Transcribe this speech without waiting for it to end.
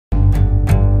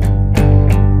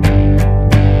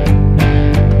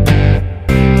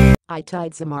Itai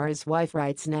Dzamara's wife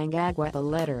writes Mnangagwa a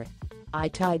letter.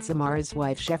 Itai Dzamara's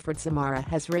wife Sheffra Dzamara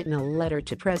has written a letter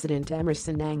to President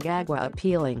Emmerson Mnangagwa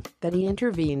appealing that he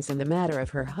intervenes in the matter of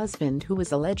her husband who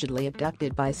was allegedly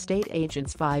abducted by state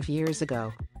agents 5 years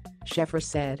ago. Sheffra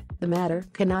said, "The matter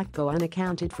cannot go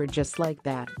unaccounted for just like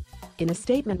that." In a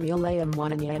statement,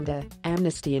 Toni-Ann,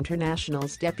 Amnesty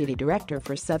International's deputy director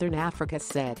for Southern Africa,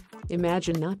 said,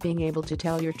 "Imagine not being able to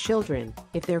tell your children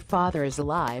if their father is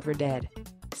alive or dead.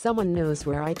 Someone knows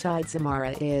where Itai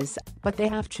Dzamara is, but they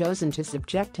have chosen to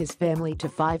subject his family to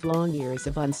 5 long years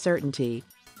of uncertainty."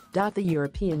 The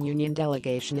European Union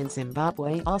delegation in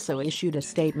Zimbabwe also issued a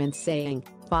statement saying,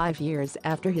 5 years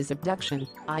after his abduction,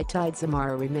 Itai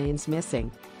Dzamara remains missing.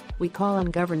 "We call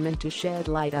on government to shed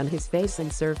light on his face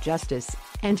and serve justice,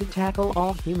 and to tackle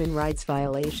all human rights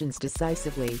violations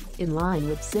decisively, in line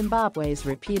with Zimbabwe's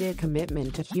repeated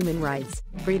commitment to human rights,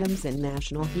 freedoms and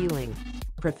national healing."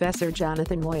 Professor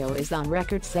Jonathan Moyo is on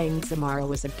record saying Dzamara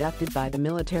was abducted by the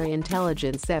military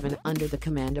intelligence 7 under the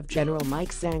command of General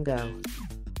Mike Sango.